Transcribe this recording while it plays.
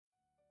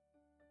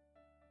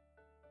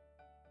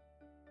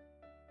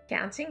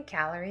Counting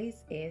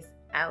calories is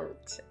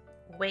out.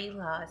 Weight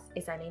loss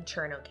is an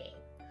internal game,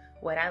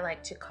 what I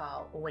like to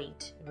call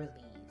weight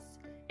release,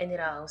 and it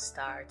all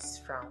starts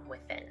from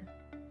within.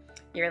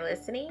 You're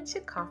listening to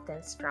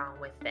Confidence from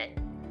Within,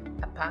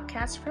 a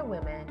podcast for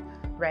women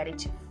ready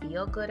to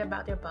feel good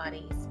about their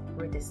bodies,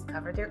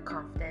 rediscover their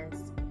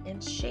confidence,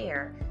 and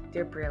share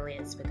their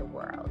brilliance with the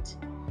world.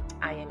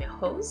 I am your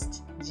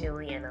host,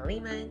 Juliana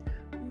Lehman,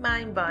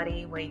 mind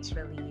body weight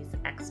release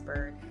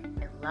expert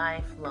and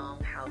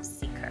lifelong health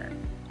seeker.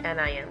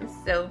 And I am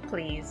so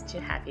pleased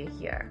to have you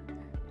here.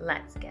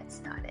 Let's get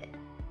started.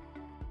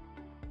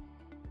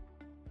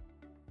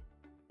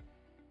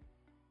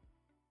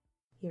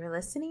 You're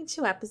listening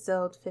to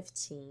episode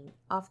 15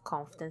 of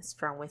Confidence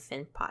from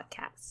Within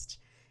podcast.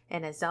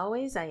 And as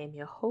always, I am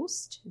your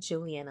host,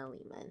 Juliana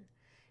Lehman.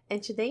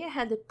 And today I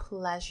had the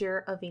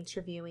pleasure of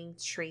interviewing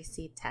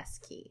Tracy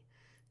Teske.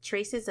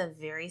 Tracy is a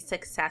very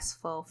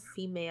successful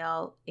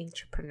female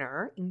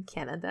entrepreneur in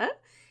Canada.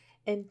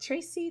 And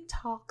Tracy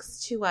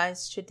talks to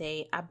us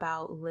today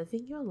about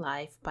living your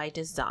life by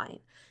design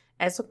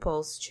as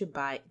opposed to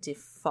by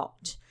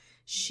default.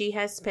 She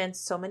has spent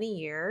so many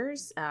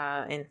years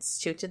and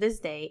still to this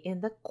day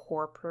in the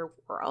corporate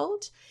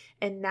world.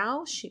 And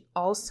now she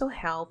also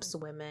helps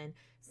women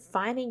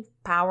find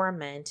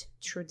empowerment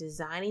through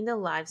designing the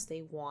lives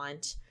they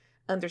want,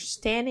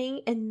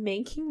 understanding and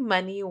making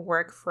money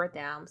work for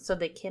them so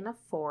they can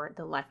afford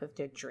the life of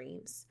their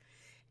dreams.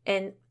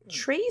 And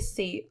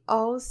Tracy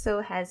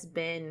also has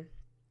been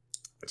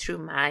through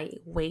my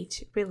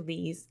weight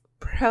release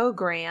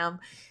program.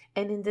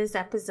 And in this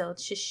episode,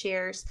 she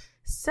shares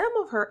some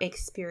of her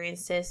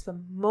experiences, but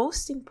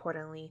most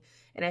importantly,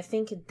 and I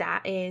think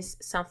that is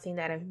something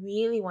that I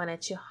really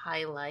wanted to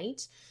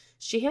highlight,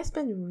 she has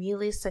been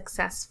really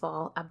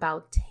successful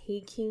about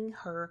taking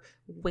her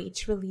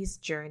weight release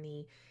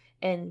journey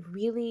and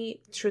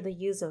really through the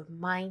use of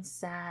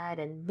mindset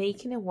and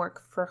making it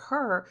work for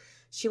her,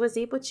 she was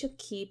able to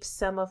keep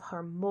some of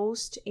her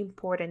most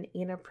important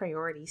inner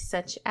priorities,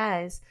 such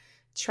as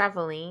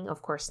traveling,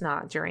 of course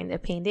not during the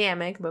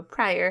pandemic, but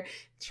prior,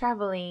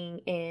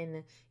 traveling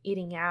and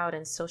eating out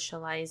and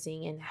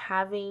socializing and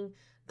having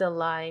the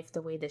life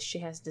the way that she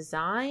has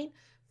designed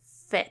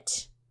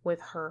fit with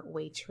her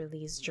weight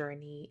release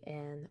journey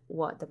and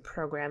what the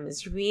program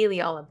is really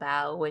all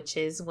about, which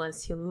is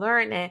once you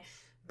learn it,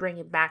 bring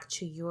it back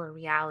to your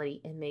reality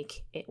and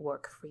make it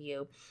work for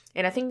you.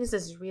 And I think this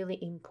is really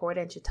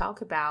important to talk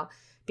about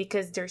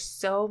because there's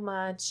so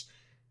much,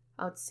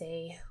 I would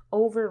say,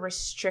 over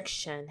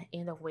restriction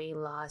in the weight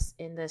loss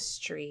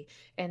industry.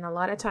 And a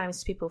lot of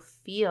times people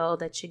feel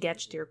that to get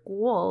to their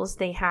goals,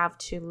 they have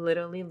to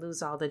literally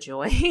lose all the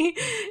joy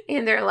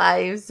in their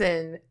lives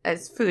and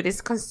as food is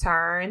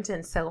concerned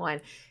and so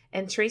on.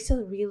 And Tracy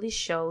really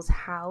shows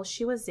how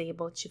she was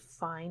able to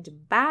find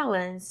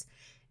balance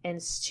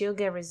and still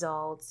get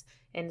results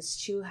and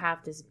still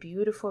have this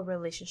beautiful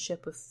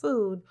relationship with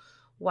food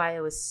while it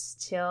was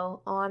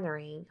still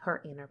honoring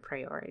her inner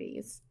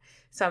priorities.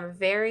 So I'm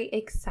very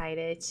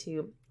excited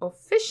to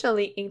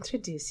officially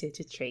introduce you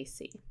to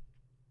Tracy.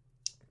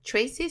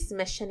 Tracy's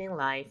mission in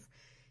life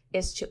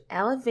is to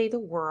elevate the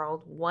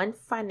world one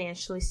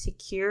financially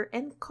secure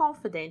and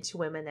confident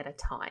woman at a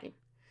time.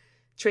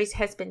 Tracy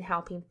has been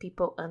helping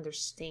people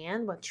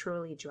understand what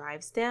truly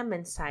drives them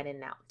inside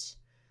and out.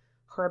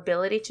 Her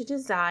ability to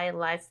design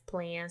life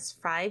plans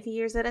 5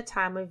 years at a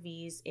time with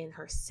ease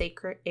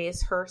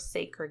is her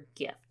sacred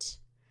gift.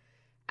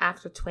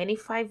 After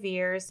 25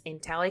 years in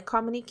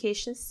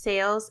telecommunications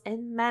sales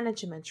and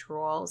management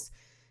roles,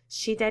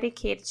 she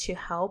dedicated to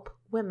help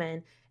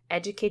women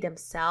educate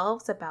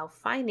themselves about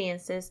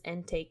finances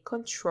and take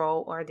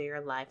control of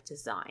their life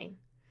design.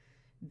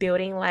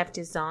 Building Life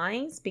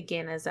Designs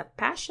began as a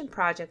passion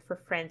project for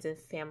friends and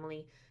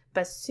family,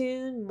 but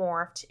soon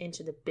morphed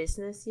into the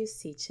business you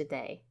see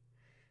today.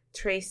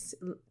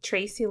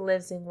 Tracy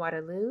lives in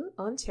Waterloo,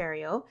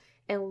 Ontario,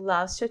 and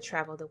loves to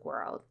travel the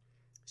world.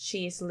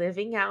 She is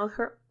living out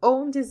her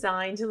own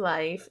designed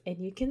life,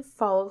 and you can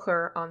follow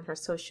her on her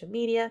social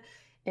media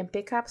and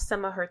pick up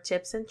some of her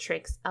tips and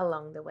tricks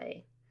along the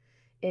way.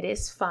 It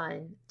is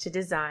fun to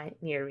design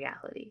near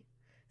reality.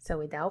 So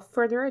without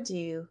further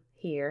ado,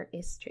 here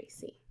is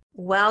Tracy.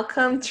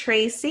 Welcome,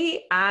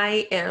 Tracy.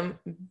 I am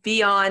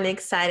beyond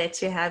excited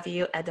to have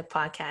you at the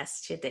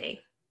podcast today.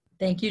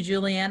 Thank you,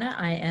 Juliana.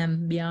 I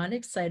am beyond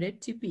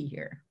excited to be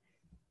here.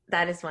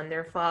 That is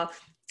wonderful.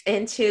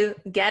 And to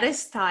get us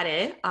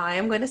started, I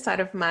am going to start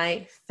with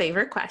my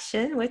favorite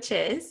question, which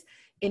is,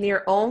 in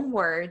your own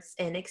words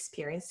and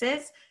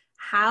experiences,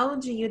 how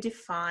do you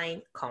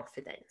define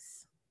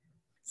confidence?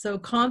 So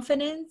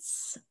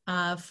confidence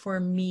for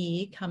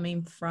me,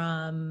 coming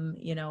from,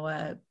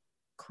 a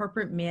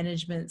corporate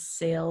management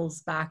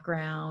sales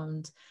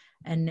background,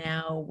 and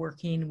now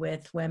working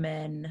with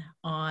women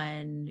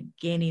on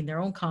gaining their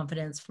own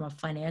confidence from a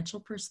financial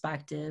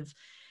perspective,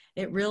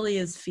 it really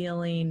is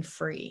feeling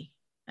free.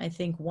 I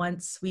think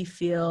once we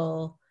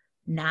feel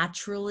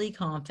naturally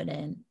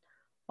confident,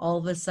 all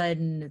of a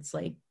sudden it's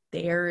like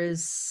the air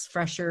is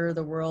fresher,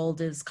 the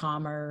world is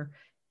calmer,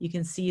 you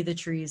can see the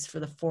trees for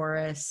the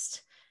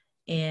forest.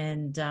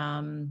 And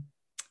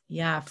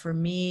yeah, for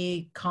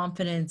me,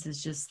 confidence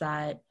is just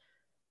that,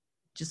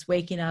 just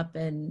waking up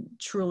and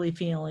truly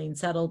feeling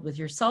settled with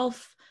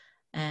yourself.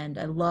 And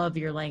I love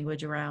your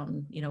language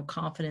around,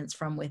 confidence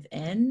from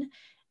within.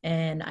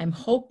 And I'm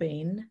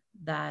hoping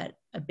that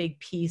a big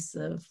piece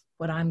of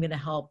what I'm going to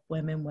help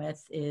women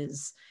with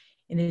is,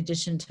 in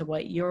addition to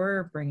what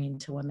you're bringing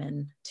to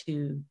women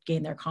to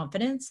gain their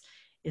confidence,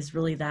 is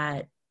really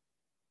that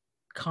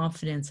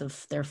confidence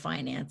of their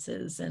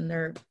finances and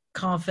their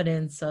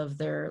confidence of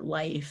their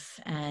life.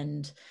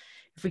 And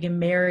if we can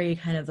marry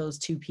kind of those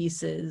two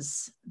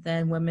pieces,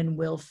 then women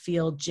will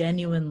feel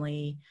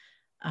genuinely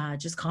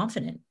just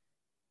confident.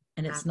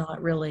 And it's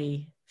not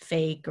really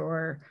fake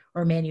or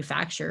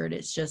manufactured.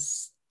 It's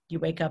just you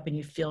wake up and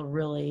you feel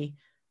really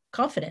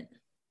confident.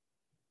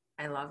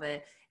 I love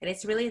it. And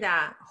it's really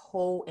that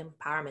whole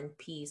empowerment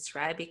piece,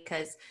 right?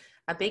 Because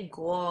a big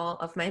goal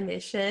of my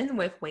mission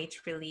with Weight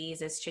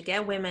Release is to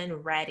get women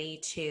ready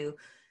to,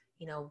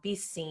 be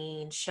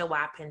seen, show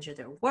up and do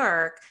their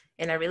work.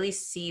 And I really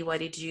see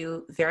what you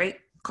do very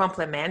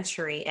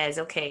complimentary as,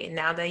 okay,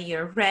 now that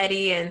you're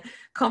ready and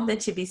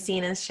confident to be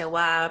seen and show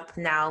up,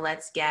 now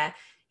let's get,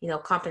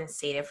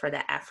 compensated for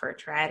the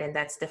effort, right? And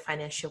that's the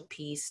financial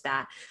piece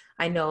that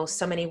I know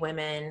so many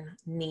women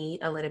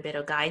need a little bit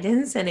of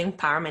guidance and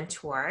empowerment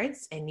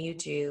towards, and you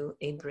do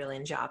a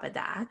brilliant job at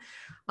that.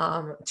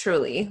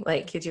 Truly,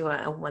 like you do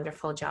a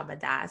wonderful job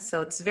at that.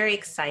 So it's very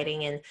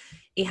exciting. And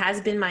it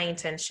has been my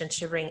intention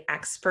to bring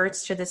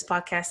experts to this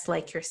podcast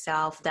like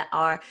yourself that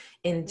are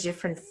in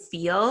different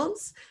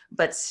fields,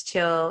 but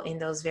still in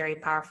those very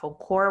powerful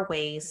core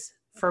ways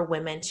for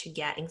women to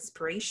get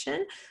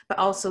inspiration, but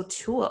also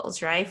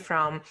tools, right?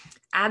 From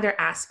other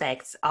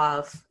aspects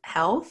of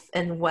health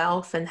and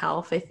wealth and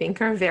health, I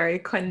think are very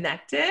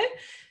connected.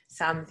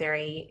 So I'm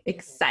very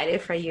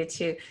excited for you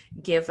to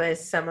give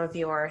us some of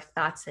your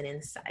thoughts and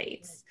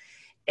insights.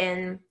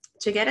 And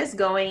to get us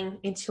going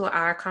into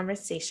our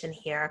conversation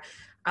here,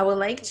 I would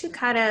like to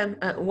kind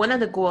of, one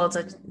of the goals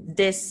of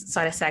this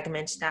sort of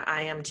segment that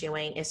I am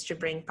doing is to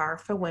bring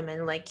powerful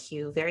women like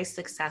you, very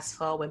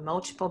successful with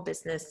multiple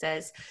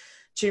businesses,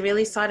 to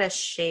really sort of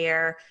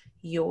share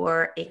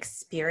your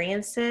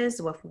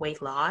experiences with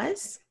weight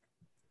loss.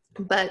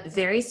 But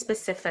very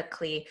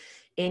specifically,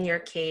 in your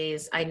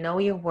case, I know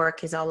your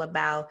work is all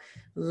about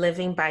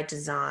living by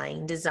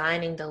design,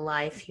 designing the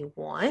life you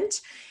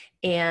want.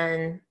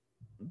 And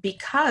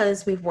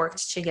because we've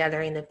worked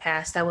together in the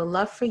past, I would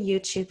love for you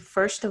to,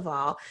 first of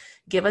all,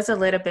 give us a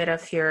little bit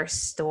of your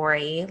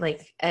story,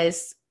 like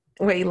as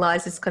weight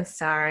loss is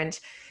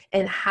concerned,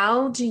 and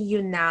how do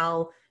you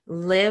now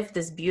live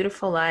this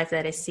beautiful life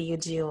that I see you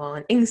do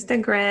on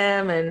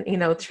Instagram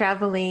and,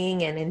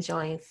 traveling and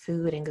enjoying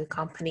food and good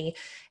company.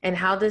 And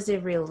how does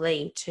it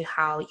relate to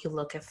how you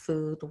look at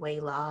food,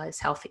 weight loss,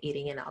 healthy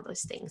eating, and all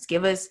those things?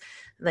 Give us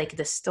like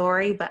the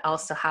story, but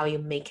also how you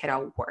make it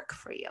all work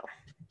for you.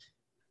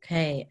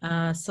 Okay.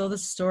 So the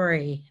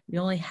story, we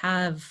only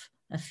have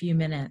a few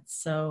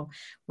minutes. So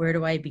where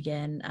do I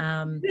begin?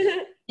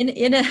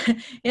 In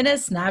a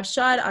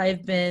snapshot,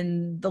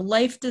 the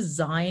life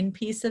design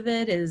piece of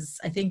it is,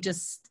 I think,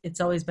 just,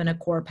 it's always been a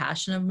core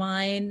passion of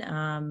mine.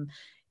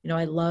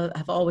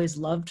 I've always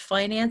loved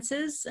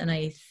finances, and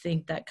I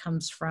think that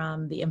comes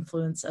from the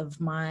influence of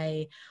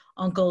my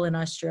uncle in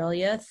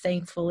Australia.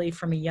 Thankfully,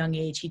 from a young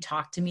age, he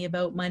talked to me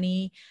about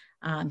money.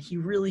 He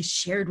really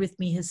shared with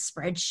me his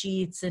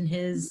spreadsheets and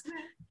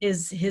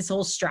his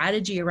whole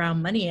strategy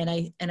around money,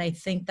 and I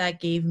think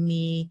that gave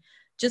me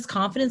just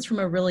confidence from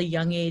a really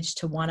young age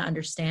to want to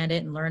understand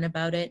it and learn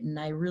about it. And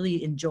I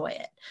really enjoy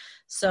it.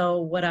 So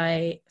what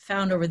I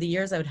found over the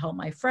years, I would help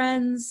my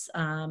friends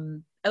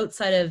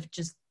outside of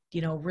just,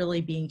 really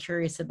being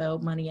curious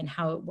about money and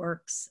how it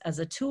works as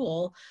a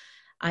tool.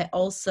 I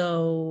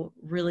also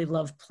really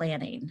love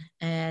planning,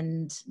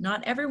 and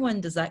not everyone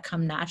does that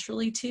come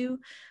naturally to.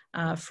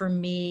 For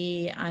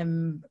me,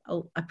 I'm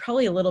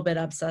probably a little bit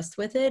obsessed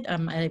with it.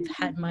 I've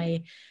had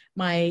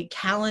my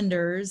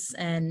calendars,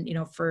 and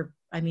for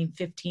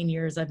 15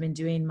 years, I've been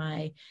doing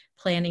my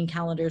planning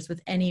calendars with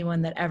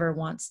anyone that ever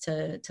wants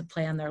to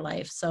plan their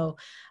life. So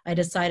I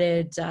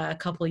decided a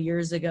couple of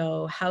years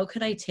ago, how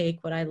could I take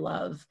what I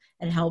love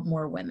and help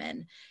more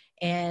women?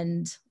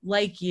 And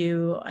like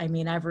you,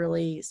 I've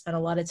really spent a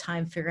lot of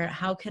time figuring out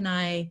how can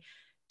I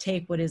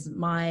take what is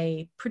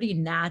my pretty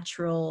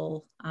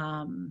natural,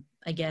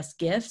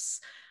 gifts,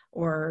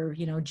 or,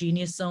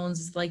 genius zones,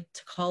 as I like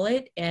to call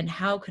it, and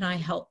how can I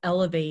help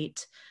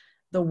elevate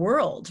the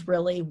world,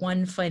 really,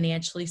 one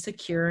financially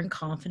secure and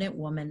confident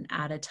woman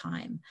at a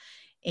time.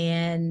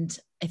 And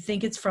I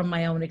think it's from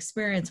my own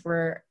experience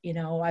where,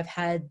 I've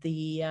had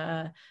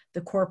the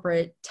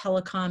corporate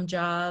telecom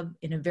job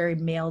in a very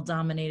male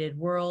dominated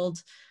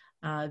world,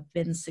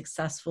 been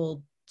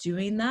successful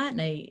doing that.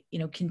 And I,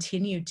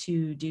 continue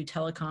to do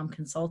telecom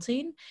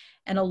consulting.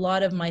 And a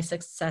lot of my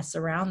success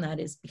around that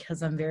is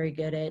because I'm very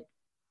good at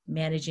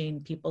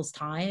managing people's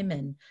time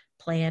and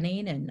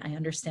planning and I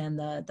understand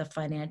the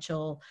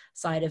financial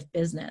side of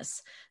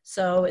business.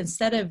 So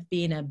instead of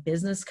being a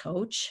business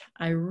coach,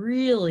 I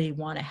really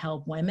want to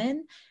help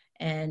women.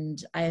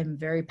 And I am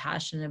very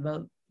passionate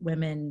about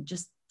women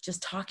just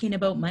talking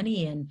about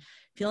money and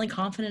feeling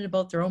confident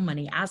about their own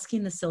money,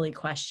 asking the silly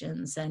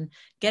questions and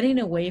getting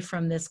away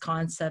from this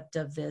concept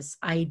of this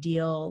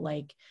ideal,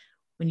 like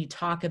when you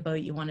talk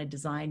about you want to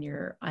design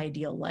your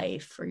ideal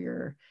life or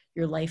your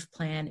life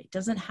plan, it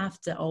doesn't have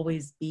to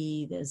always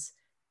be this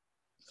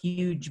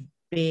huge,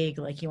 big,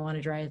 like you want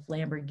to drive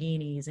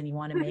Lamborghinis and you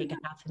want to make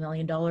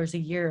 $500,000 a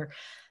year.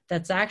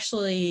 That's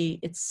actually,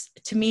 it's,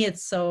 to me,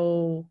 it's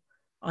so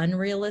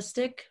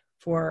unrealistic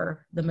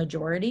for the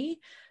majority.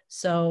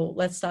 So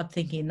let's stop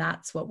thinking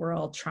that's what we're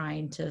all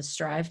trying to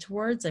strive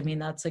towards. I mean,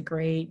 that's a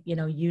great,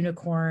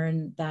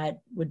 unicorn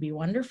that would be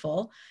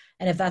wonderful.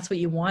 And if that's what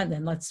you want,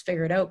 then let's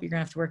figure it out. You're gonna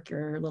have to work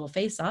your little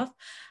face off.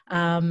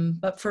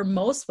 But for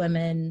most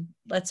women,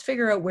 let's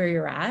figure out where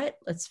you're at.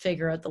 Let's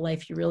figure out the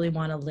life you really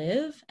want to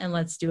live. And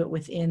let's do it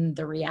within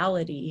the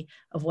reality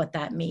of what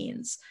that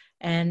means.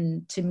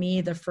 And to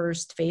me, the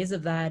first phase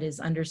of that is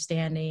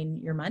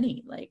understanding your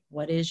money. Like,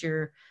 what is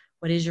your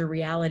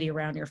reality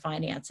around your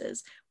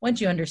finances?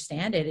 Once you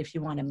understand it, if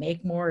you want to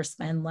make more or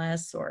spend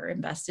less or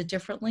invest it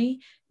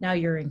differently, now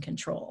you're in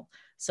control.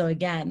 So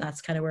again,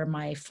 that's kind of where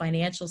my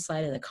financial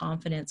side of the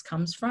confidence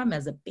comes from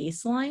as a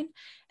baseline.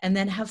 And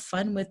then have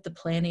fun with the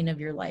planning of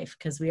your life,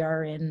 because we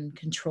are in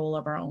control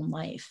of our own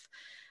life.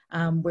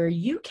 Where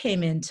you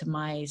came into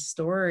my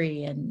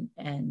story and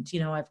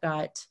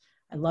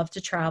I love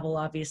to travel,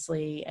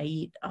 obviously. I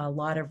eat a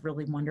lot of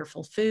really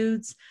wonderful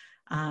foods.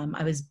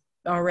 I was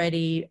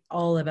already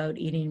all about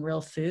eating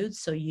real food.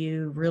 So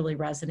you really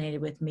resonated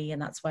with me.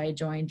 And that's why I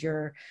joined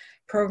your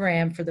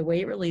program for the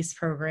weight release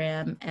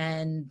program.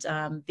 And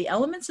the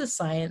elements of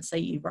science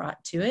that you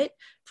brought to it,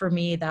 for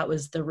me, that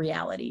was the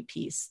reality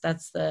piece.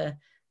 That's the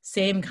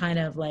same kind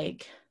of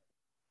like,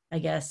 I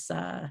guess,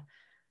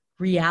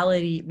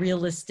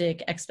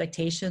 realistic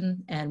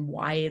expectation, and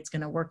why it's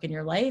going to work in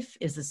your life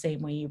is the same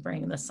way you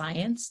bring the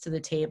science to the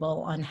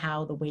table on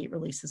how the weight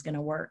release is going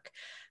to work.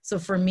 So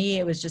for me,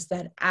 it was just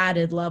that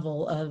added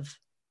level of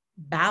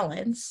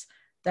balance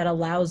that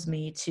allows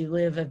me to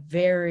live a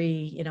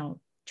very,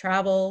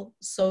 travel,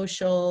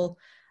 social,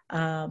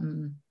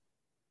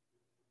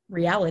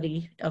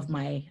 reality of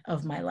my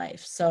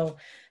life. So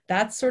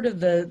that's sort of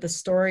the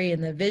story,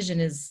 and the vision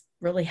is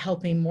really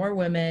helping more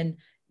women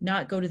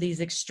not go to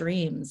these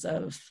extremes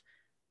of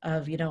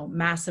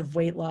massive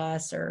weight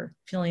loss or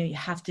feeling you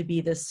have to be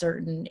this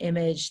certain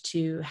image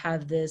to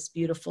have this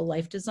beautiful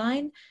life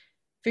design.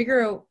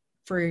 Figure out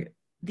for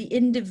the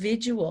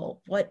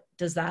individual, what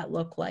does that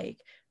look like?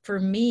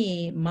 For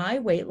me, my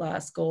weight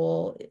loss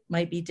goal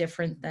might be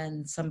different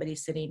than somebody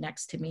sitting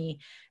next to me.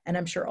 And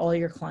I'm sure all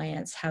your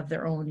clients have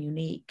their own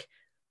unique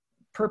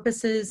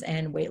purposes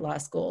and weight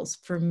loss goals.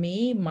 For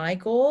me, my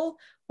goal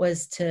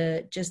was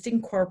to just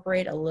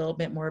incorporate a little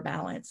bit more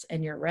balance.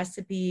 And your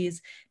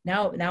recipes,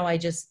 now I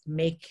just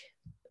make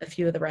a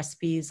few of the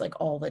recipes like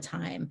all the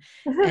time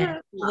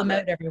and pull them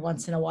out every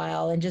once in a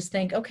while and just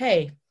think,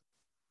 okay,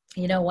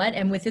 you know what?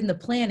 And within the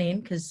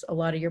planning, because a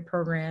lot of your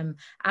program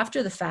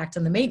after the fact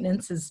and the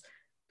maintenance is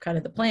kind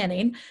of the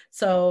planning.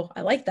 So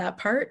I like that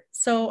part.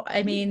 So,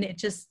 I mean, it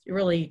just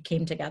really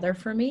came together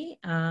for me.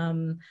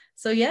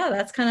 So yeah,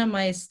 that's kind of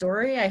my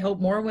story. I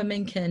hope more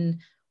women can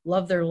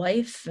love their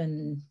life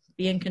and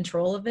be in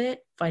control of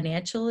it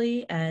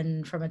financially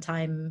and from a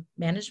time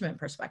management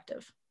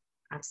perspective.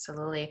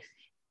 Absolutely.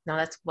 No,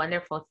 that's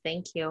wonderful.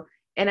 Thank you.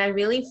 And I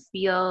really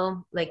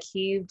feel like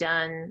you've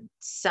done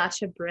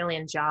such a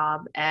brilliant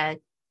job at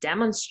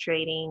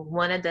demonstrating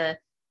one of the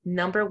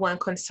number one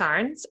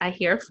concerns I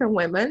hear from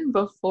women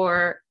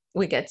before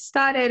we get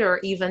started, or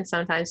even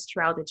sometimes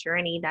throughout the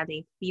journey, that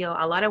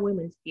a lot of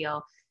women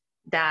feel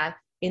that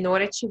in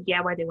order to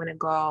get where they want to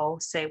go,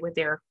 say with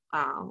their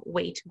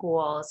weight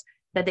goals,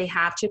 that they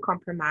have to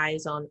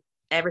compromise on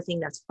everything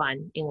that's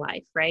fun in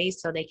life, right?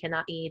 So they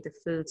cannot eat the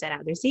foods that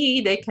others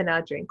eat, they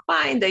cannot drink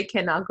wine, they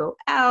cannot go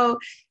out.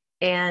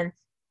 And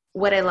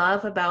what I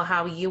love about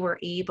how you were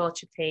able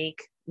to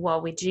take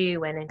what we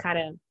do and then kind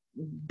of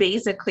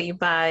basically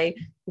by,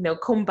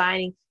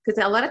 combining,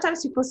 because a lot of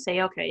times people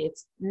say, okay,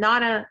 it's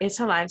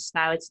a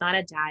lifestyle, it's not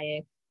a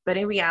diet, but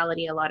in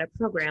reality, a lot of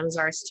programs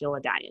are still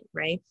a diet,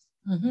 right?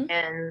 Mm-hmm.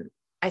 And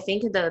I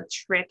think the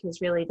trick is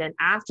really that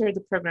after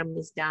the program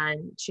is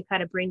done, to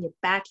kind of bring it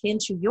back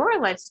into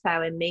your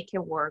lifestyle and make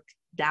it work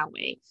that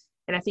way.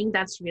 And I think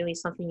that's really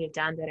something you've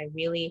done that I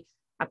really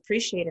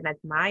appreciate and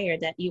admire,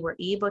 that you were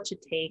able to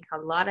take a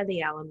lot of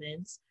the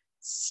elements,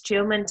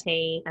 still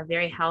maintain a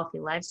very healthy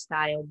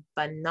lifestyle,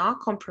 but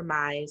not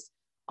compromise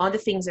on the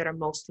things that are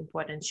most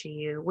important to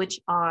you, which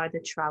are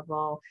the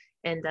travel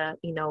and the,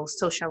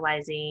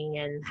 socializing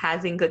and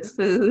having good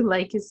food,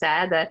 like you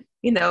said, that,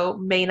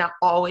 may not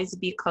always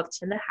be cooked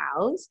in the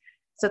house.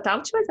 So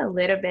talk to us a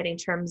little bit in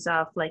terms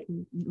of like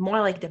more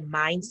like the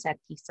mindset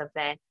piece of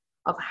it,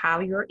 of how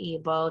you're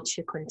able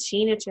to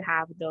continue to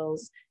have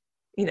those,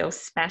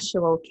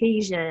 special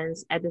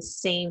occasions at the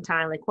same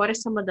time. Like what are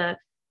some of the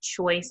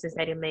choices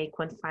that you make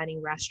when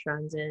finding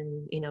restaurants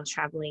and,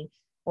 traveling,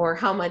 or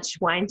how much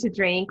wine to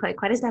drink?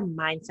 Like, what is that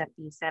mindset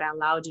piece that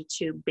allowed you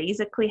to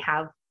basically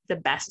have the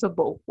best of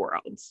both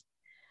worlds?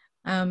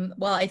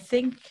 Well, I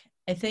think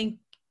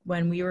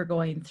when we were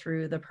going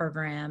through the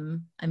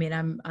program, I mean,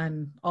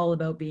 I'm all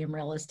about being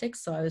realistic.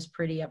 So I was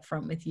pretty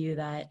upfront with you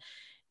that,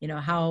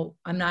 how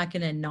I'm not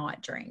going to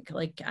not drink.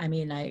 Like, I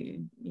mean, I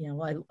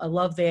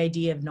love the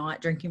idea of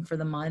not drinking for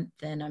the month,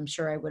 and I'm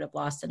sure I would have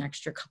lost an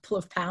extra couple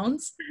of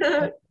pounds,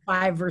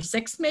 5 or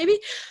 6 maybe.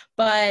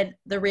 But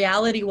the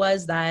reality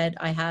was that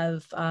I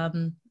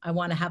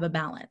want to have a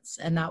balance.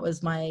 And that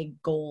was my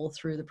goal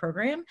through the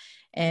program.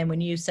 And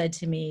when you said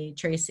to me,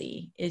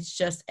 Tracy, it's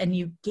just, and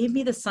you gave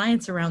me the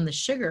science around the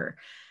sugar,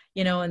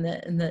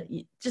 and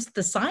just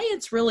the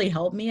science really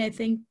helped me, I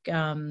think,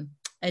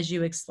 as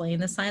you explain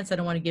the science. I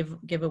don't want to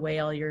give away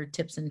all your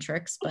tips and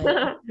tricks, but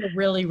a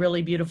really,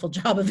 really beautiful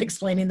job of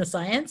explaining the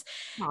science.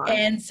 Aww.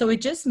 And so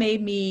it just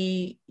made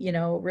me,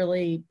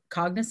 really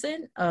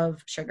cognizant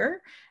of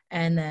sugar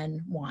and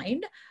then wine.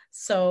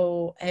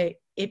 So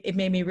it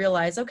made me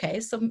realize,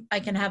 okay, so I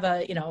can have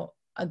a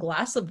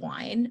glass of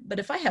wine, but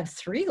if I have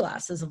 3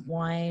 glasses of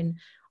wine,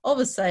 all of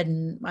a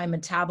sudden my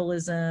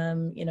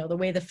metabolism, the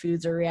way the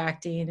foods are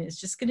reacting is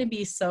just going to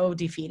be so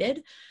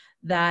defeated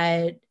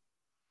that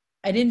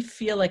I didn't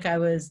feel like I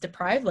was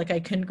deprived, like I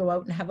couldn't go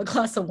out and have a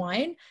glass of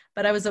wine,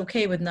 but I was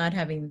okay with not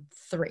having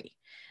 3,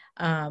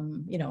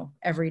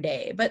 every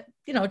day. But,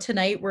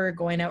 tonight we're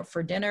going out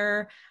for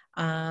dinner,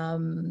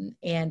 and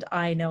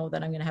I know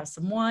that I'm going to have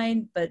some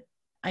wine, but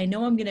I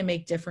know I'm going to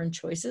make different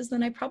choices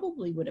than I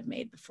probably would have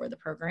made before the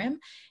program.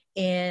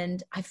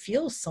 And I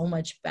feel so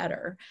much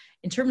better.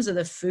 In terms of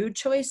the food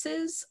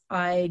choices,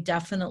 I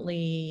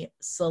definitely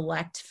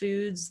select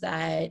foods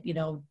that,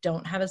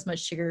 don't have as much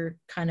sugar.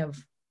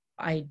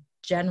 I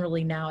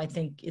generally now, I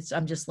think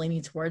I'm just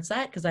leaning towards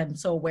that because I'm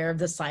so aware of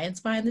the science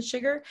behind the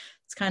sugar.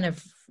 It's kind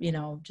of,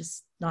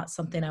 just not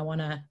something I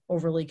want to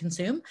overly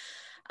consume.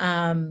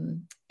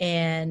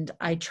 And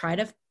I try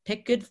to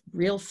pick good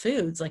real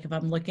foods. Like if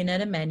I'm looking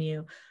at a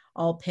menu,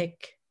 I'll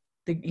pick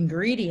the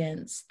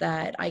ingredients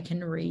that I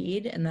can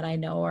read and that I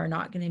know are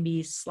not going to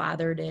be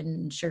slathered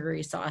in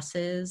sugary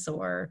sauces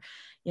or,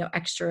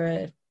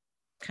 extra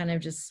kind of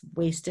just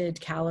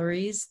wasted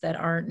calories that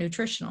aren't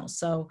nutritional.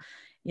 So,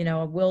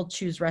 we'll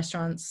choose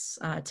restaurants.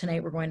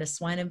 Tonight we're going to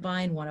Swine and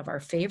Vine, one of our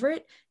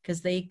favorite,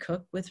 because they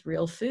cook with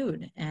real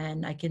food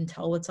and I can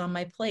tell what's on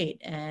my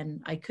plate,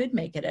 and I could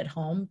make it at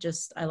home.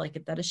 Just, I like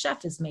it that a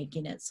chef is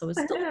making it. So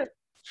it's still,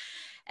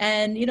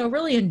 and,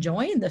 really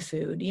enjoying the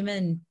food,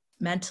 even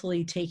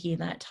mentally taking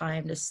that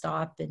time to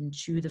stop and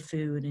chew the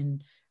food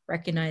and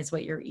recognize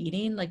what you're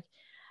eating. Like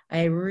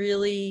I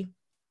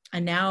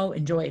now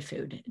enjoy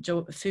food.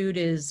 Food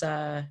is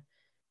a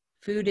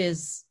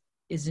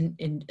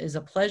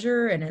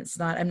pleasure, and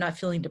I'm not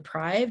feeling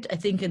deprived. I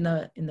think in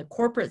the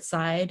corporate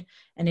side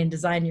and in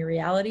Design Your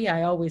Reality,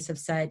 I always have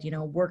said,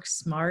 work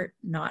smart,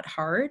 not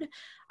hard.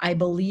 I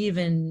believe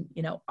in,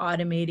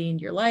 automating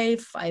your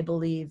life. I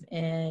believe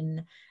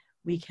in,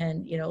 we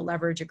can,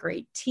 leverage a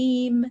great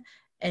team.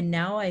 And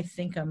now I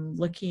think I'm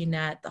looking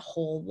at the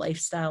whole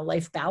lifestyle,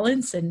 life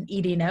balance, and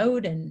eating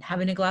out and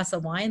having a glass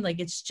of wine.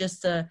 Like it's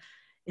just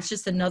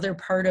another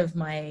part of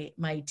my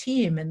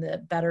team, and the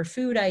better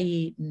food I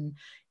eat, and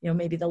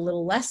maybe the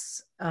little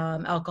less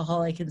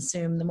alcohol I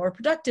consume, the more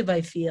productive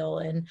I feel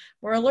and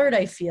more alert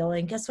I feel.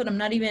 And guess what?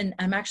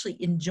 I'm actually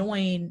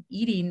enjoying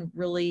eating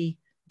really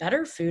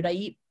better food. I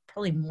eat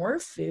probably more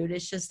food.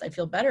 It's just I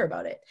feel better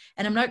about it,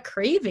 and I'm not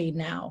craving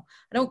now.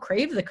 I don't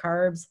crave the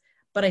carbs,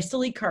 but I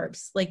still eat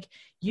carbs. Like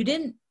you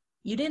didn't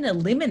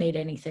eliminate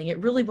anything. It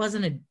really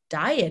wasn't a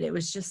diet. It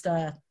was just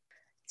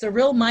it's a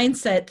real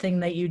mindset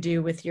thing that you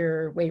do with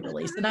your weight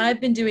release. And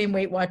I've been doing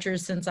Weight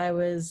Watchers since I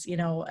was,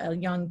 a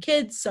young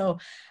kid. So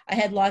I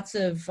had lots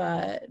of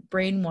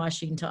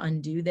brainwashing to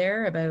undo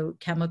there about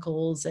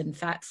chemicals and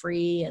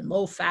fat-free and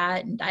low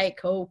fat and Diet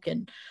Coke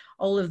and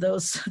all of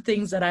those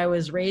things that I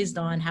was raised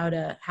on, how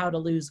to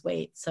lose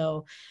weight.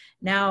 So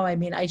now, I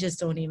mean, I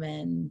just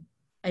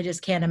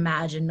can't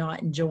imagine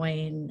not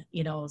enjoying,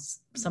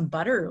 some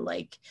butter.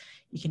 Like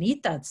you can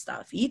eat that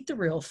stuff, eat the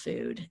real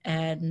food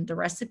and the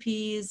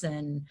recipes.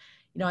 And,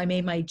 I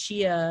made my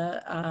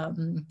chia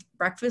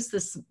breakfast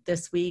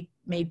this week,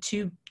 made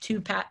two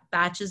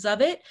batches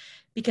of it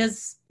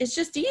because it's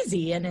just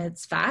easy and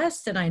it's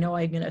fast and I know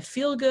I'm going to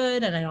feel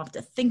good and I don't have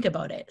to think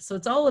about it. So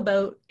it's all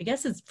about, I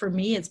guess for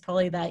me, it's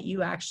probably that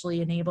you actually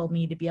enable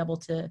me to be able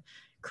to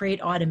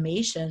create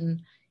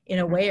automation in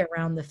a way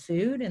around the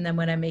food. And then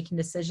when I'm making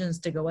decisions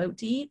to go out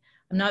to eat,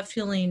 I'm not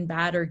feeling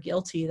bad or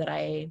guilty that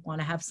I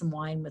want to have some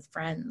wine with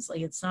friends.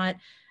 Like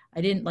I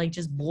didn't like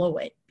just blow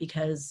it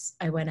because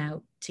I went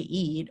out to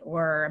eat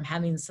or I'm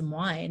having some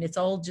wine. It's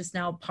all just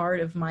now part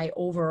of my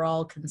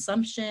overall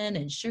consumption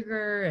and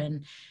sugar,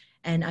 and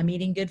I'm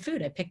eating good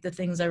food. I picked the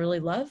things I really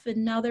love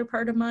and now they're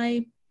part of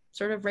my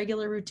sort of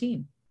regular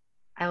routine.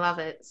 I love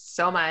it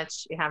so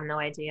much. You have no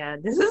idea.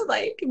 This is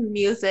like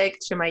music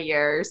to my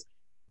ears.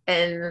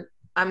 And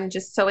I'm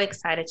just so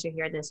excited to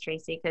hear this,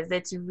 Tracy, because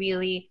it's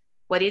really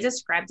what you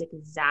described is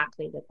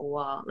exactly the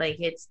goal. Like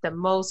it's the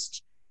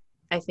most,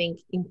 I think,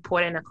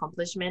 important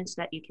accomplishment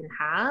that you can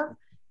have,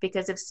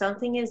 because if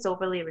something is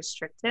overly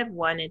restrictive,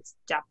 one, it's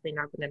definitely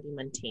not going to be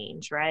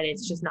maintained, right?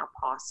 It's just not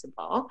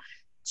possible.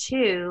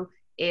 Two,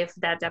 if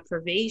that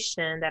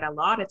deprivation that a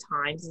lot of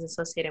times is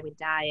associated with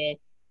diet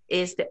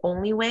is the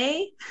only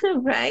way,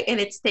 right? And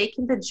it's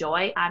taking the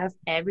joy out of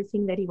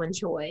everything that you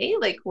enjoy,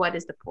 like what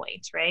is the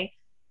point, right?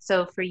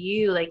 So for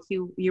you, like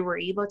you were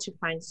able to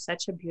find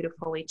such a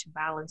beautiful way to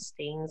balance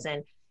things.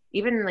 And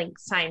even like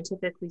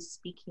scientifically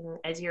speaking,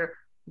 as you're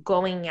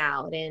going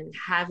out and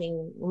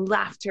having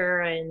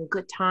laughter and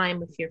good time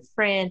with your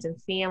friends and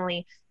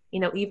family,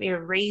 even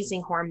you're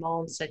raising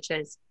hormones such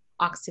as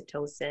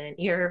oxytocin,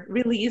 you're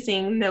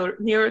releasing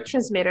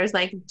neurotransmitters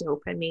like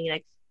dopamine,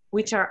 like,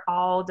 which are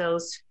all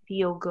those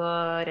feel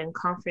good and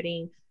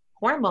comforting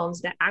hormones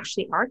that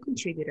actually are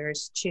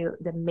contributors to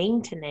the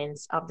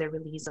maintenance of the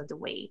release of the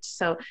weight.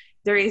 So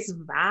there is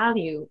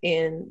value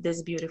in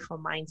this beautiful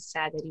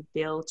mindset that you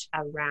built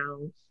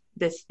around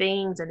the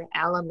things and the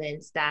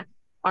elements that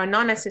are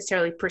not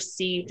necessarily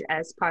perceived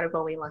as part of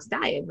a weight loss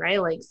diet,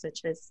 right? Like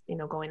such as,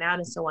 going out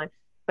and so on,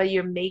 but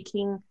you're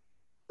making,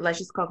 let's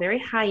just call, very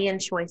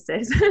high-end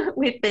choices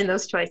within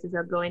those choices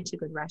of going to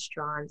good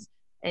restaurants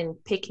and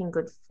picking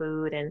good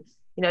food. And,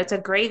 it's a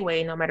great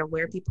way, no matter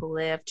where people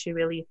live, to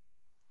really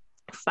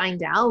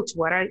find out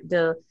what are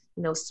the,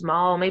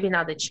 small, maybe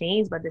not the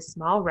chains, but the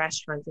small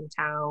restaurants in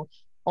town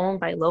owned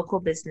by local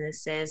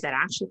businesses that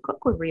actually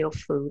cook with real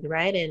food,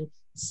 right? And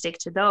stick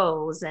to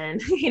those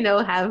and,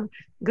 have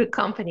good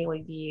company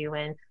with you,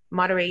 and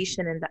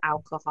moderation in the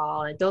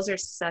alcohol. And those are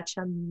such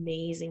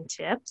amazing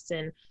tips.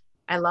 And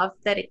I love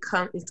that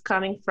it's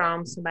coming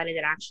from somebody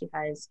that actually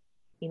has,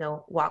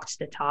 walked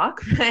the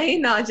talk, right?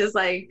 Not just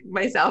like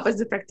myself as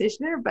a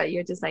practitioner, but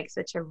you're just like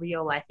such a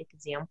real life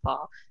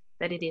example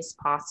that it is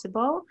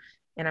possible.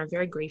 And I'm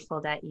very grateful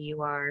that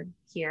you are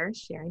here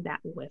sharing that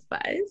with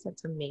us.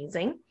 That's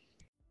amazing.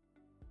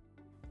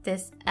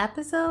 This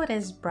episode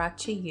is brought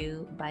to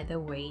you by the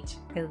Weight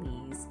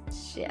Release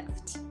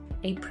Shift,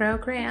 a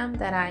program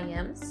that I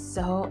am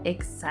so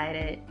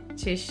excited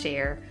to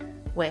share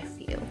with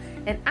you.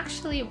 And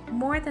actually,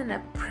 more than a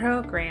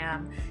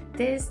program,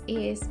 this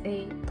is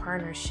a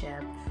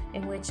partnership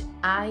in which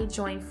I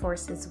join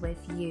forces with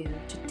you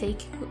to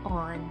take you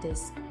on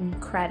this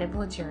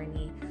incredible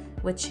journey,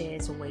 which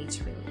is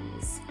weight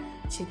release.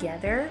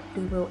 Together,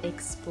 we will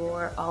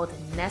explore all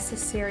the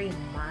necessary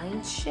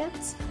mind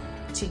shifts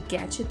to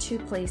get you to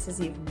places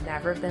you've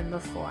never been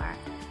before,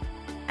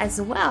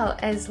 as well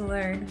as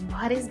learn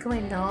what is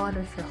going on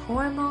with your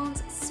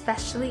hormones,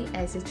 especially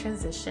as you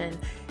transition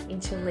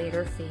into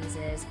later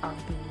phases of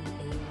being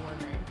a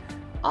woman.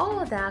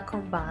 All of that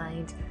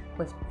combined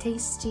with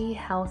tasty,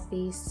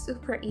 healthy,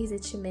 super easy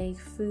to make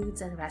foods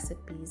and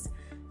recipes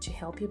to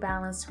help you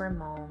balance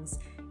hormones,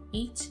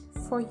 eat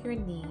for your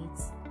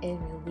needs, and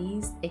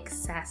release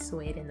excess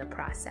weight in the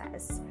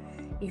process.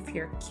 If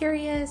you're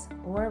curious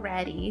or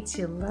ready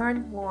to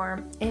learn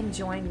more and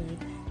join me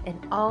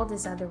and all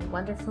these other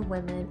wonderful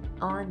women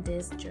on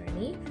this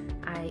journey,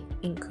 I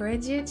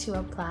encourage you to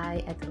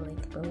apply at the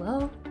link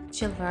below.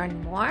 To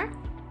learn more,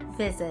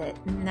 visit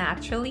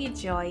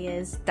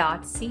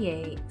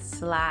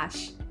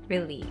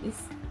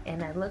naturallyjoyous.ca/release.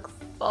 And I look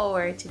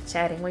forward to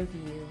chatting with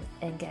you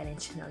and getting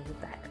to know you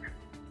better.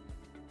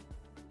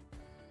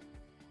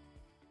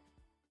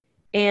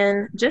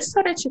 And just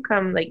so that you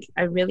come,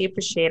 I really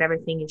appreciate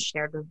everything you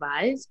shared with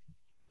us.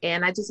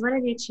 And I just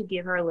wanted you to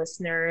give our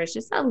listeners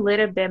just a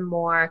little bit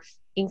more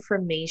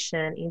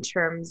information in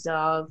terms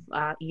of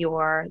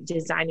your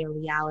Design Your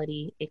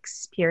Reality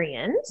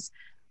experience.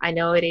 I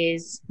know it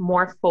is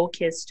more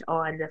focused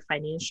on the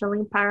financial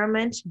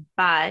empowerment,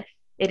 but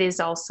it is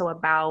also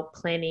about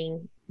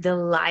planning the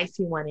life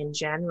you want in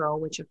general,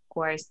 which of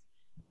course,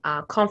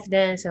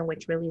 confidence and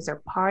which release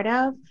are part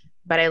of.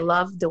 But I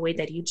love the way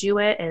that you do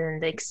it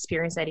and the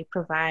experience that you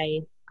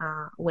provide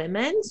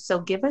women. So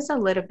give us a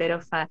little bit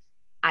of an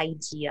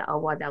idea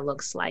of what that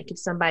looks like if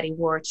somebody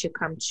were to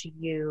come to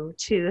you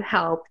to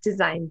help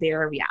design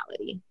their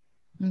reality.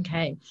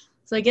 Okay.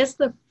 So I guess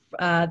the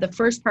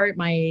first part,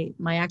 my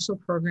actual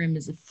program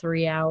is a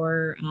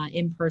 3-hour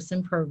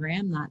in-person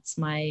program. That's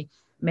my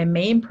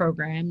main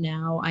program.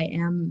 Now I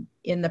am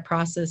in the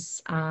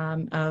process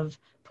of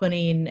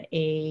putting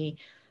a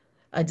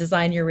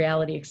Design Your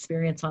Reality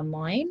experience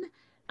online.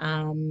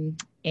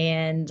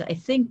 And I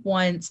think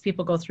once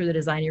people go through the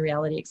Design Your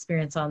Reality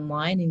experience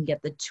online and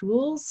get the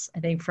tools, I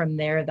think from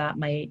there that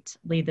might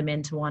lead them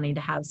into wanting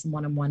to have some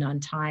one-on-one on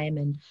time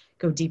and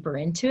go deeper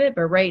into it.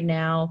 But right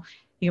now,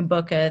 you can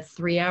book a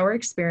 3-hour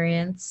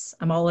experience.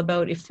 I'm all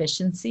about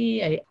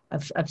efficiency.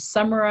 I've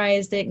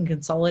summarized it and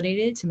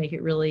consolidated it to make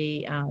it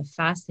really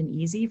fast and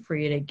easy for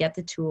you to get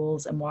the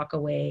tools and walk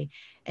away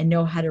and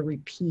know how to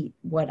repeat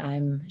what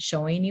I'm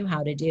showing you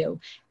how to do.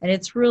 And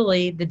it's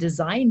really the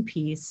design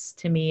piece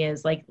to me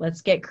is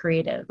let's get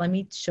creative. Let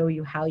me show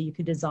you how you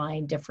could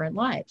design different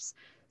lives.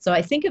 So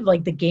I think of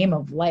the game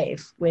of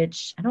life,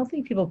 which I don't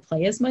think people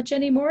play as much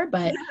anymore,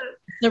 but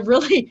it's a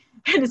really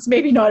and it's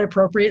maybe not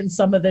appropriate in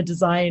some of the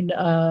design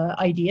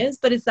ideas,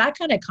 but it's that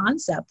kind of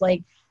concept.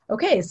 Like,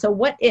 okay, so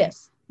what if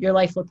your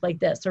life looked like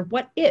this? Or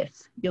what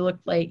if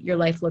your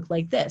life looked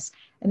like this?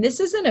 And this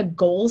isn't a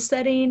goal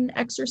setting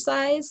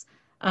exercise.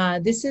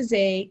 This is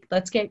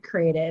let's get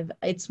creative.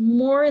 It's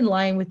more in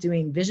line with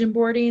doing vision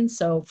boarding.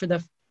 So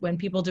when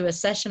people do a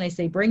session, I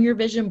say, bring your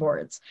vision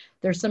boards.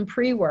 There's some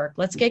pre-work.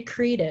 Let's get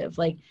creative.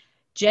 Like,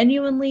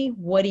 genuinely,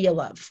 what do you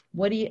love?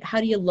 How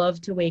do you love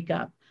to wake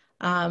up?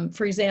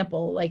 For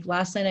example, like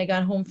last night I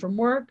got home from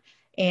work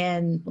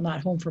and, well,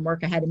 not home from work,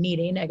 I had a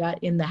meeting. I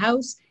got in the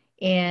house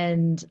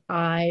and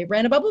I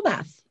ran a bubble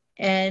bath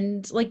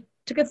and like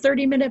took a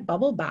 30-minute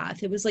bubble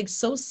bath. It was like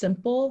so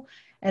simple.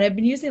 And I've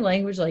been using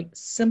language like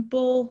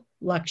simple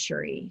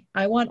luxury.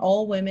 I want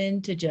all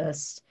women to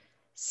just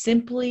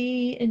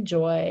simply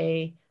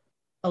enjoy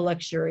a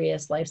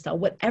luxurious lifestyle,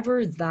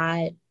 whatever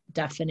that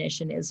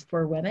definition is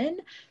for women.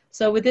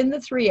 So within the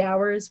 3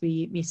 hours,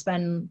 we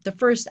spend the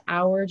first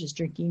hour just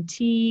drinking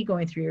tea,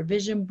 going through your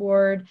vision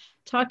board,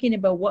 talking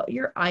about what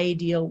your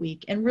ideal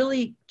week, and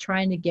really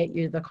trying to get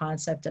you the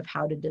concept of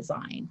how to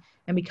design.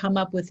 And we come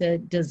up with a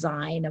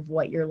design of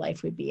what your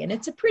life would be. And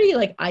it's a pretty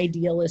like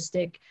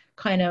idealistic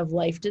kind of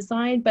life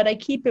design, but I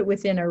keep it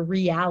within a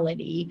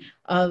reality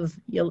of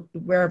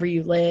wherever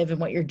you live and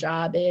what your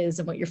job is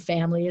and what your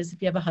family is.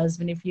 If you have a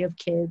husband, if you have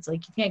kids,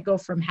 like you can't go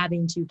from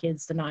having 2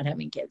 kids to not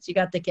having kids. You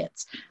got the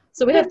kids.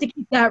 So we have to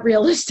keep that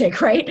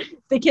realistic, right?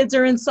 The kids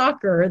are in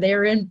soccer, or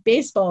they're in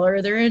baseball,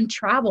 or they're in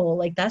travel.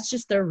 Like that's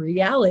just the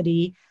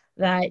reality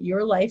that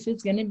your life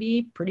is going to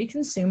be pretty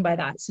consumed by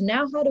that. So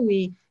now how do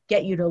we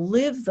get you to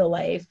live the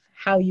life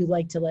how you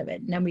like to live it?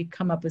 And then we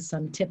come up with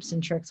some tips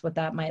and tricks, what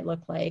that might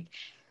look like.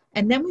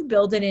 And then we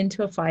build it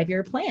into a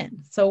 5-year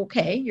plan. So,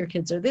 okay, your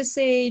kids are this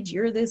age,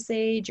 you're this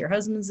age, your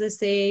husband's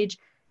this age.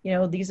 You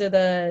know, these are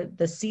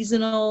the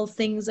seasonal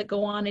things that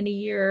go on in a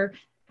year.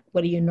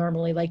 What do you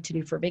normally like to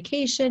do for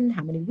vacation?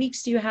 How many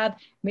weeks do you have?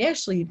 We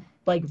actually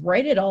like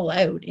write it all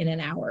out in an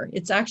hour.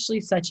 It's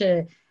actually such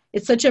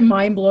a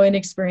mind-blowing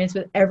experience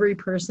with every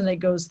person that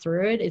goes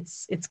through it.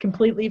 It's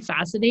completely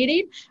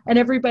fascinating. And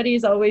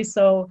everybody's always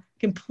so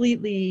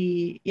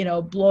completely,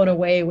 blown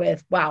away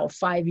with, wow,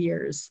 5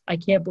 years. I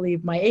can't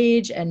believe my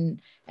age. And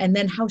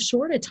then how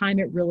short a time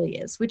it really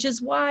is, which is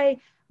why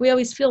we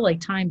always feel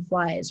like time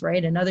flies,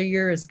 right? Another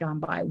year has gone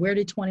by. Where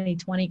did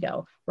 2020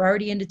 go? We're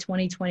already into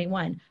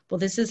 2021. Well,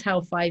 this is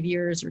how 5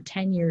 years or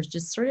 10 years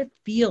just sort of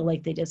feel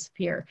like they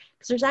disappear,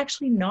 because there's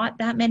actually not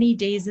that many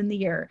days in the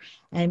year.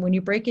 And when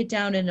you break it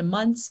down into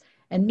months,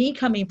 and me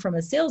coming from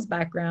a sales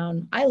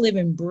background, I live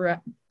and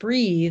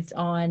breathe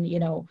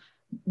on,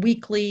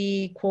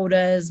 weekly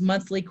quotas,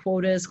 monthly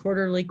quotas,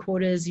 quarterly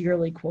quotas,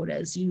 yearly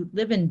quotas. You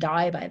live and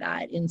die by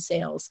that in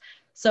sales.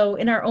 So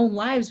in our own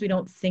lives, we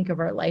don't think of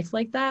our life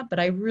like that, but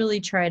I really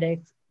try to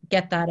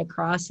get that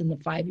across in the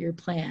 5-year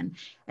plan.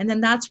 And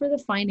then that's where the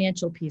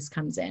financial piece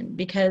comes in,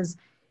 because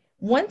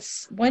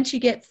once you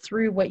get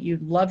through what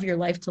you'd love your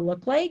life to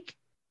look like,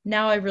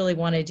 now I really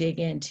want to dig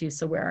into,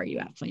 so where are you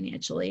at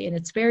financially? And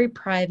it's very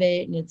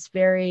private and it's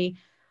very,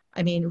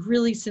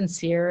 really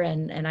sincere.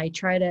 And I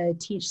try to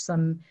teach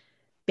some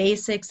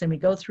basics, and we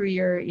go through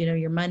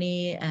your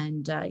money,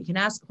 and you can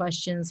ask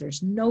questions.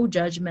 There's no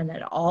judgment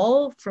at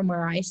all from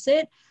where I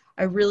sit.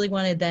 I really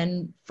want to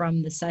then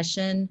from the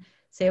session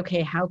say,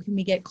 okay, how can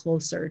we get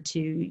closer to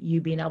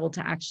you being able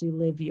to actually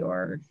live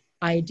your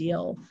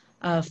ideal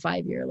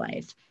 5-year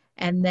life?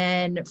 And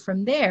then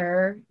from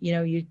there,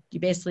 you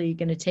basically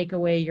going to take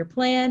away your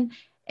plan.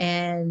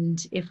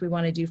 And if we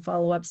want to do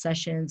follow-up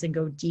sessions and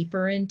go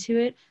deeper into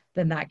it,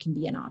 then that can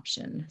be an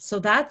option. So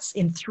that's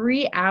in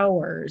 3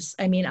 hours.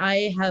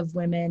 I have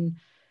women,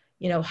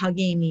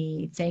 hugging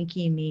me,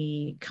 thanking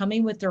me,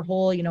 coming with their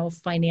whole,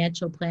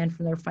 financial plan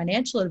from their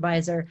financial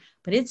advisor,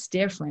 but it's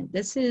different.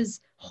 This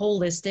is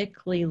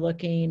holistically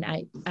looking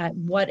at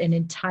what an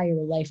entire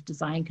life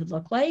design could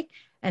look like,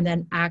 and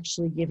then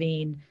actually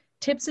giving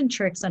tips and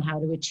tricks on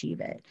how to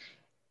achieve it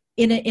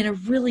in a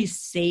really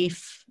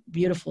safe,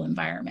 beautiful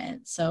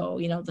environment. So,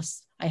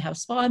 I have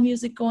spa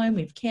music going,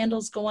 we have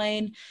candles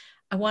going.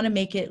 I want to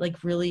make it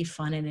like really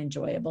fun and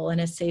enjoyable,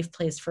 and a safe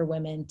place for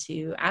women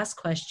to ask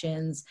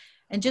questions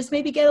and just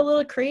maybe get a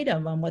little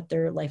creative on what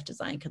their life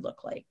design could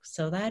look like.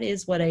 So that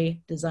is what a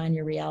Design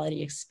Your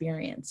Reality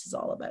experience is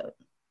all about.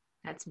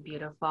 That's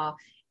beautiful.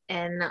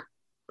 And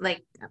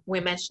like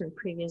we mentioned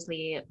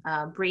previously,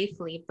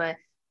 briefly, but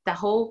the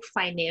whole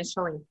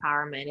financial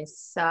empowerment is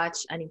such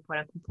an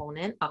important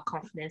component of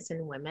confidence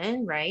in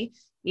women, right?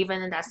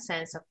 Even in that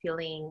sense of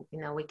feeling,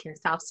 we can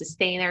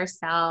self-sustain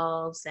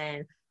ourselves,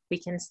 and we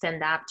can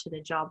stand up to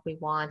the job we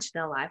want, to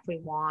the life we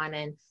want,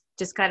 and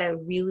just gotta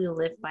really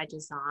live by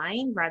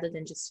design rather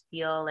than just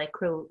feel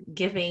like we're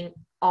giving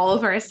all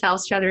of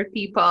ourselves to other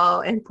people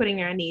and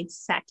putting our needs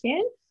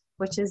second,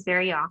 which is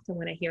very often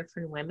what I hear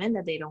from women,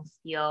 that they don't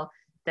feel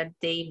that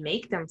they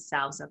make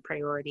themselves a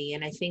priority.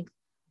 And I think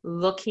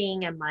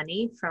looking at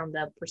money from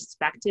the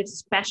perspective,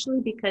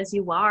 especially because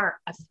you are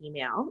a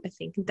female, I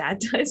think that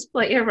does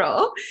play a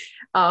role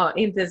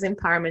in this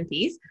empowerment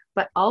piece,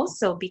 but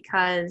also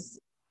because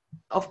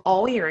of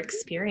all your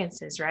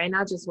experiences, right?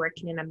 Not just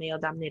working in a male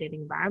dominated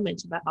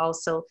environment, but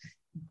also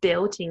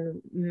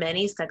building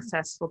many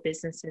successful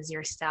businesses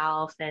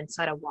yourself and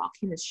sort of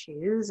walking the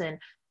shoes and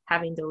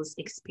having those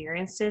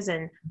experiences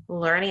and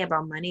learning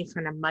about money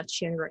from a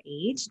much younger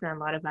age than a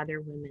lot of other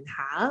women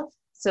have.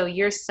 So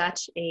you're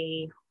such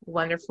a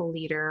wonderful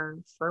leader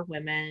for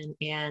women.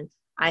 And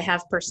I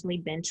have personally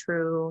been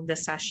through the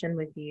session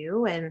with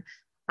you and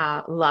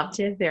loved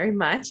it very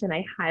much. And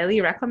I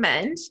highly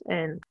recommend.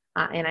 And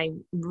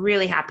I'm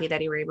really happy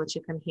that you were able to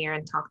come here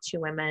and talk to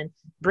women,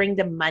 bring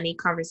the money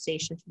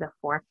conversation to the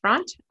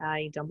forefront.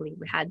 I don't believe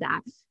we had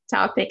that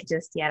topic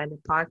just yet on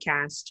the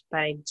podcast, but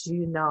I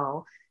do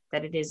know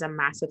that it is a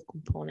massive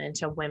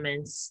component of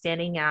women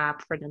standing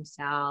up for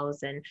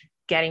themselves and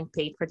getting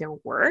paid for their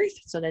worth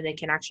so that they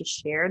can actually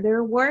share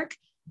their work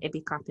and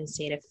be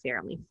compensated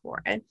fairly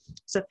for it.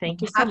 So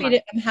thank you so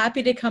much. I'm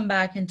happy to come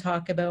back and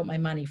talk about my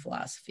money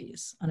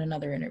philosophies on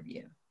another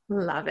interview.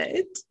 Love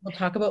it. We'll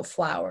talk about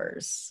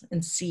flowers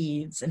and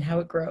seeds and how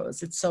it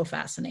grows. It's so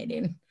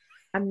fascinating.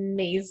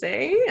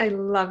 Amazing. I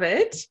love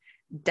it.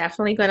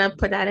 Definitely going to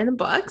put that in the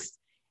books.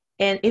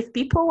 And if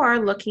people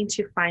are looking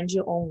to find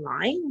you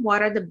online,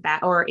 what are the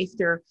best, or if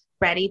they're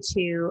ready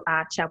to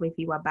chat with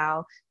you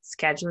about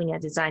scheduling a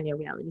Design Your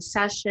Reality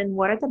session,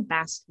 what are the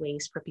best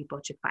ways for people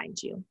to find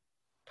you?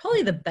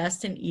 Probably the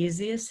best and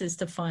easiest is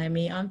to find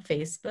me on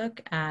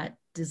Facebook at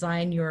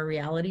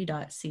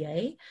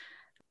designyourreality.ca.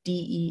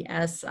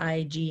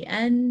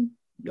 DESIGN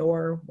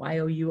your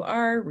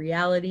YOUR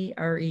reality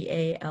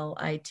REALITY.ca.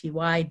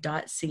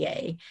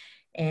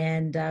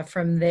 And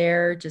from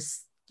there,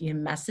 just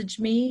message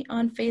me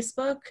on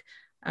Facebook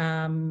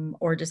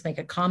or just make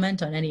a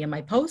comment on any of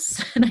my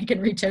posts and I can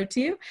reach out to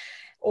you.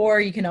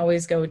 Or you can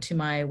always go to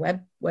my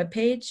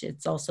webpage.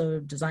 It's also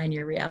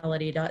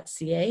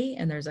designyourreality.ca,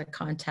 and there's a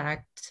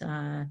contact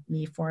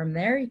me form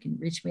there. You can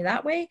reach me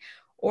that way.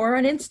 Or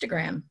on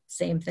Instagram,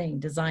 same thing,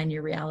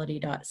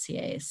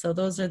 designyourreality.ca. So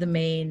those are the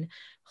main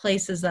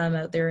places I'm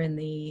out there in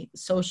the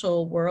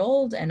social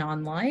world and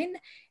online.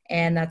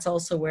 And that's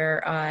also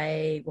where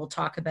I will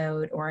talk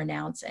about or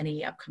announce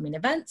any upcoming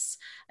events,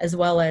 as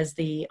well as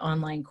the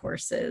online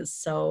courses.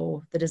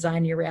 So the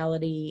Design Your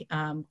Reality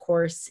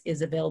course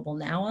is available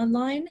now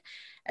online,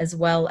 as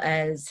well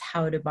as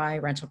how to buy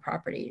rental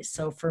properties.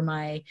 So for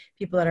my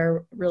people that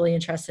are really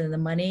interested in the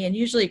money, and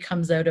usually it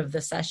comes out of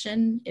the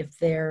session, if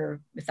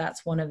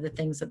that's one of the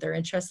things that they're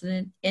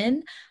interested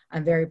in,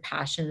 I'm very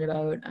passionate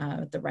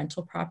about the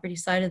rental property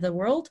side of the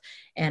world.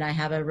 And I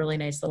have a really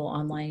nice little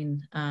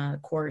online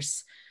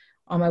course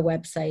on my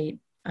website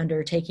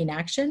under Taking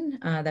Action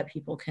that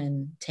people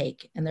can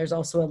take. And there's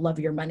also a Love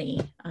Your Money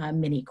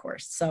mini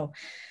course. So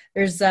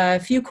there's a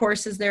few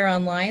courses there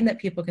online that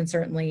people can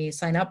certainly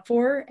sign up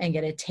for and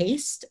get a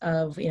taste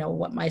of,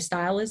 what my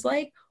style is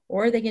like,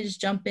 or they can just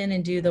jump in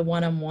and do the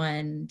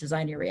one-on-one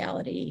Design Your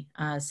Reality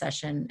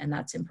session, and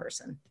that's in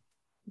person.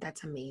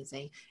 That's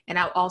amazing. And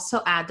I'll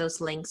also add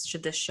those links to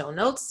the show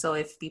notes. So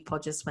if people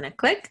just want to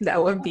click,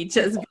 that would be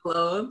just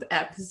below the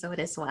episode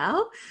as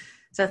well.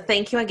 So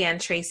thank you again,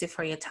 Tracy,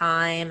 for your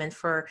time and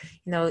for,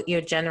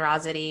 your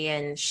generosity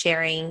and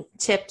sharing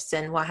tips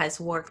and what has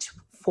worked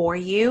for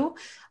you.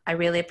 I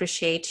really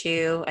appreciate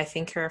you. I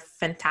think you're a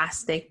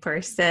fantastic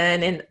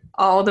person in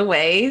all the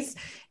ways.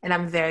 And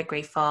I'm very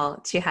grateful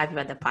to have you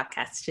on the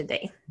podcast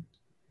today.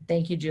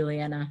 Thank you,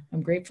 Juliana.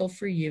 I'm grateful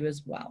for you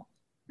as well.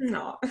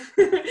 No.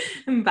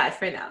 Bye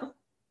for now.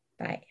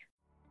 Bye.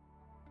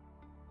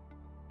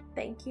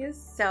 Thank you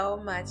so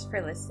much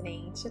for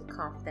listening to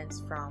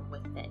Confidence from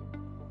Within.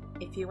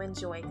 If you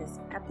enjoyed this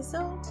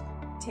episode,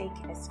 take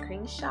a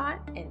screenshot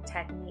and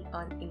tag me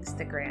on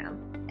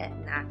Instagram at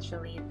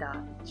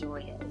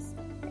naturally.joyous,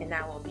 and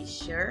I will be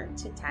sure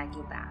to tag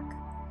you back.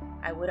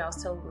 I would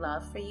also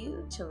love for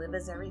you to leave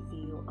us a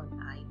review on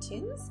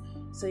iTunes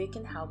so you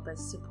can help us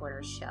support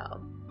our show.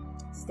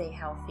 Stay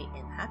healthy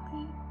and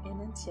happy,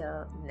 and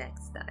until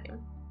next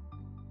time.